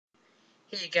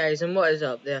Hey guys, and what is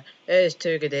up there? It is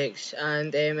 2GoodX,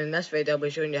 and in this video I'll be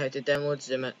showing you how to download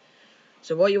Zoomit.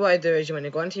 So what you want to do is you want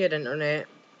to go onto your internet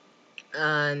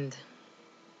and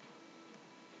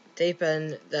type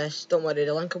in this. Don't worry,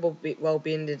 the link will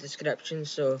be in the description.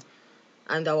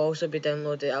 And I'll also be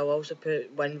downloading. I'll also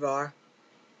put WinRAR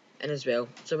in as well.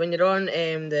 So when you're on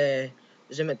the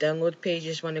Zoomit download page,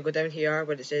 you just want to go down here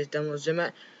where it says download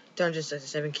Zoomit,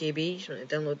 267 KB. You just want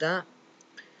to download that.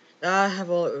 I have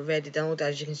already downloaded.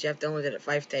 As you can see, I've downloaded it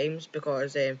 5 times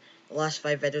because the last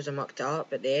 5 videos I marked it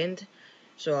up at the end.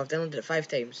 So I've downloaded it 5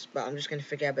 times, but I'm just going to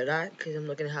forget about that because I'm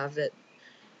not going to have it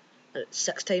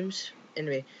 6 times.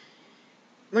 Anyway,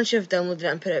 once you've downloaded it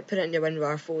and put it in your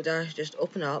WinRAR folder, just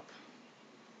open it up,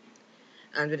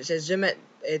 and when it says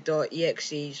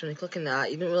zoomit.exe, you just want to click on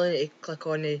that. You don't really need to click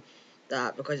on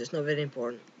that because it's not very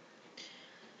important.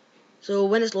 So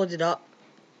when it's loaded up,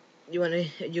 you go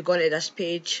into this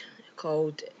page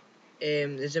called the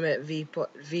Zoomit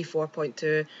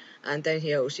V4.2, and down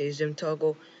here it will say zoom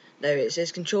toggle. Now it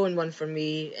says control and 1 for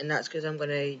me, and that's because I'm going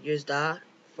to use that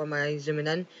for my zooming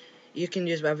in. You can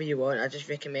use whatever you want. I just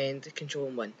recommend control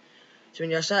and 1. So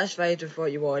when you're satisfied with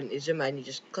what you want, you zoom in, you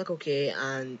just click OK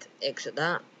and exit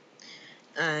that,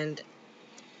 and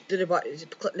click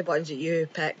the buttons that you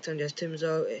picked on your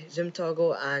zoom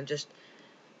toggle and just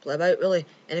play about really.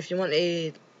 And if you want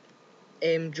to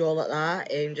draw like that,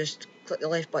 just click the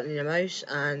left button on your mouse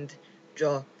and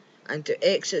draw. And to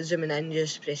exit zooming in,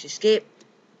 just press escape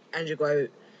and you go out.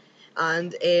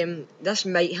 And this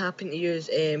might happen to you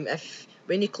if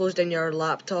when you close down your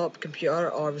laptop, computer,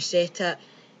 or reset it,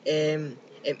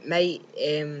 it might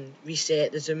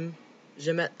reset the zoom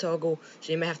it toggle,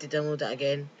 so you might have to download it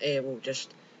again. We'll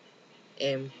just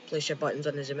place your buttons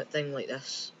on the zoom it thing like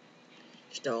this,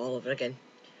 just do it all over again.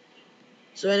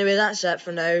 So anyway, that's it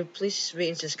for now. Please rate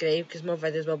and subscribe because more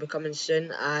videos will be coming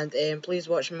soon. And please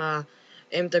watch my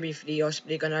MW3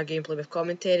 Osprey Gunner gameplay with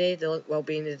commentary. The link will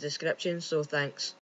be in the description, so thanks.